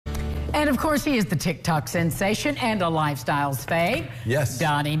And of course, he is the TikTok sensation and a lifestyles fave. Yes.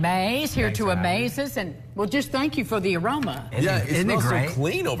 Donnie Mays, here Thanks to for having amaze us. And well, just thank you for the aroma. It smells great? so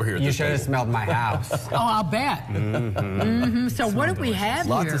clean over here at You this should have table. smelled my house. Oh, I'll bet. So what do we have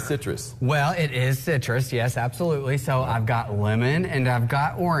Lots here? of citrus. Well, it is citrus, yes, absolutely. So I've got lemon and I've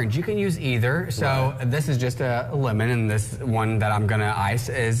got orange. You can use either. So this is just a lemon, and this one that I'm gonna ice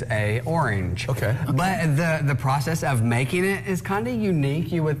is a orange. Okay. But the process of making it is kind of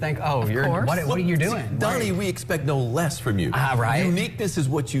unique. You would think, oh, what are you doing? Donnie, we expect no less from you. Right? Uniqueness is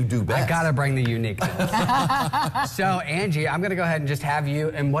what you do best. I gotta bring the uniqueness. So Angie, I'm gonna go ahead and just have you,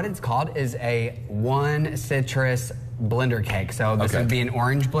 and what it's called is a one citrus blender cake. So this would be an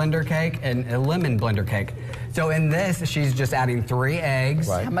orange blender cake and a lemon blender cake. So in this, she's just adding 3 eggs.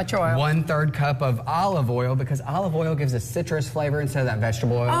 Right. How much oil? 1/3 cup of olive oil, because olive oil gives a citrus flavor instead of that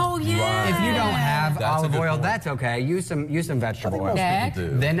vegetable oil. Oh, yeah. If you don't have That's a olive good oil, point. that's okay. Use some vegetable oil. Next.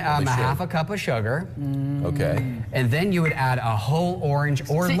 People do. Then They a should. half a cup of sugar, Okay. and then you would add a whole orange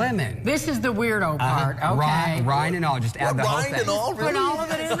or See, lemon. This is the weirdo part. Okay. Rind and all, just add the whole Rind thing. and all, Put really? all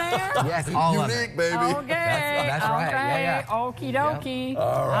of it in there? Yes, all of Unique, it. baby. Okay. That's right. Okay. Yeah. Okie dokie.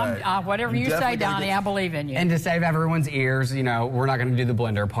 All right. Whatever You you say, definitely gotta Donnie, get- I believe in you. And to save everyone's ears, you know, we're not going to do the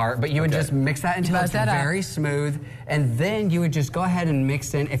blender part, but you would just mix that until Buzz it's that up. very smooth, and then you would just go ahead and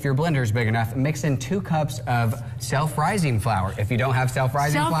mix in, if your blender's big enough, mix in 2 cups of self-rising flour. If you don't have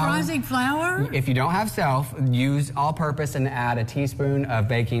self-rising flour, Self-rising flour? if you don't have self, use all-purpose and add a teaspoon of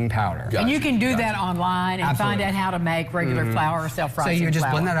baking powder. Got And you you, can do got that online and Absolutely. find out how to make regular flour or So self-rising flour. you just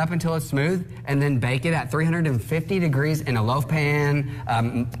blend that up until it's smooth, and then bake it at 350 degrees in a loaf pan,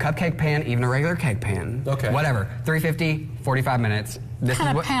 cupcake pan, even a regular cake pan. Okay. Whatever. 350, 45 minutes. This Kind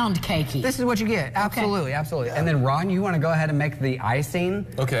is of what, pound cakey. This is what you get. Absolutely, absolutely. And then, Ron, you want to go ahead and make the icing.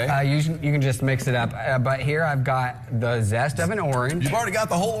 Okay. You can just mix it up. But here I've got the zest of an orange. You've already got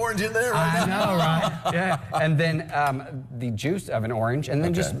the whole orange in there right I now. know, right? Yeah. And then the juice of an orange, and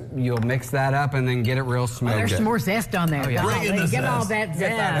then just you'll mix that up and then get it real smooth. There's some more zest on there. yeah. Bring in the Get all zest. that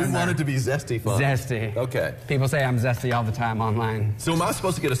Get that We zest. want it to be zesty fun. Zesty. Okay. People say I'm zesty all the time online. So am I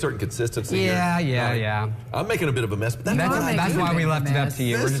supposed to get a certain consistency here? Yeah. I'm making a bit of a mess, but that's what I That's do. why we left it up to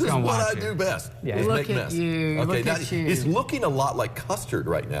you. We're This just is gonna what watch I do it. best. Yeah. is Look make at mess. you, Okay, look now, at you. it's looking a lot like custard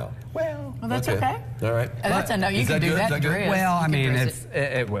right now. Well, Well, that's okay. All right. That's a no. You Is can that do good? that Is that good? dress. well, I You can mean, dress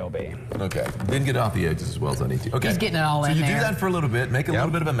it will be. Okay. Didn't get off the edges as well as I need to. Okay. He's getting it all so in you do there. that for a little bit, make a little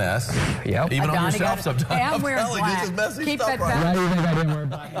bit of a mess. Yep. Even on Donnie yourself got- sometimes. Hey, I'm wearing telling you, black. this is messy Keep stuff that right back. now. You think I didn't wear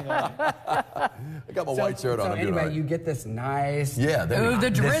black? I got my white shirt on. So I'm doing anyway, all right. you get this nice. Yeah, there Ooh, you go. the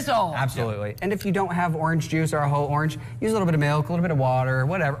drizzle. Absolutely. And if you don't have orange juice or a whole orange, use a little bit of milk, a little bit of water,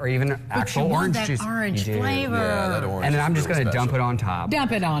 whatever, or even But actual you want orange that juice. orange You do. flavor. Yeah, that orange And then is I'm just really going to dump it special. on top.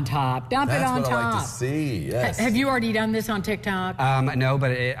 Dump it on top. Dump it That's on what top. I like to see. Yes. Have you already done this on TikTok? No,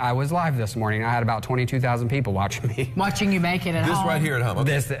 but I was live this morning. I had about 22,000 people watching me. Watching you make it at This home? right here at home.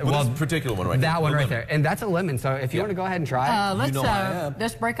 Okay. This, Well, this particular one right here. That one The right lemon. there. And that's a lemon. So if you want to go ahead and try it.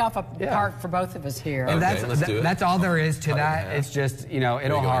 Let's break off a part for both of us here. And Okay, let's do it. that's all there is to Cut it in that. half. It's just, it'll you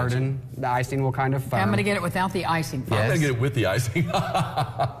go, harden. The icing will kind of firm. I'm going to get it without the icing. I'm Yes. going to get it with the icing.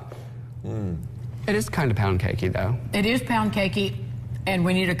 It is kind of pound cakey, though. It is pound cakey, and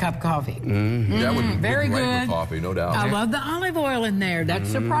we need a cup of coffee. That would be Very great good. with coffee, no doubt. I love the olive oil in there. That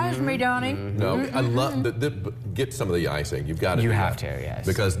surprised me, Donnie. No, I love get some of the icing. You've got to. You do have that. to, yes.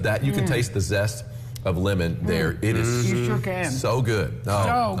 Because that you can taste the zest of lemon there. It is You sure can. so good.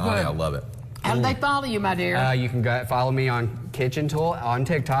 Oh, So good. I love it. How do they follow you, my dear? You can go follow me on Kitchen Tool on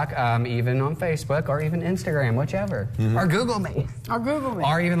TikTok, even on Facebook, or even Instagram, whichever. Or Google me. or Google me.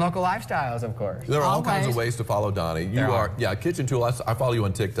 Or even Local Lifestyles, of course. There are all kinds of Always. ways to follow Donnie. You There are, are. yeah, Kitchen Tool. I follow you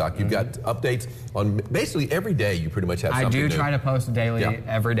on TikTok. You've got updates on basically every day. You pretty much have I something do new. try to post daily, Yeah.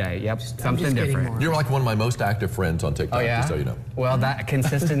 every day. Yep, something just getting different. more. You're like one of my most active friends on TikTok, Oh, yeah? just so you know. Well, that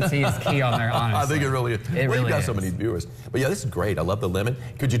consistency is key on there, honestly. I think it really is. It well, really you've got so is. many viewers. But yeah, this is great. I love the lemon.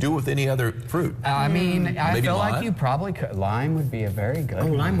 Could you do it with any other fruit? I mean, I Maybe feel lime? like you probably could. Lime would be a very good Oh,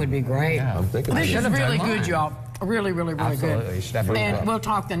 one. lime would be great. Yeah. I'm thinking This of is it. really done good, lime. y'all. Really, really, really Absolutely. You good. should definitely And try. we'll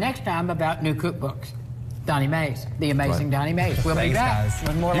talk the next time about new cookbooks. Donnie Mays, the amazing Right. Donnie Mays. We'll be Thanks, back guys.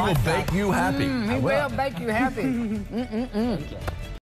 with more He will lifestyle. bake you happy. He will bake you happy.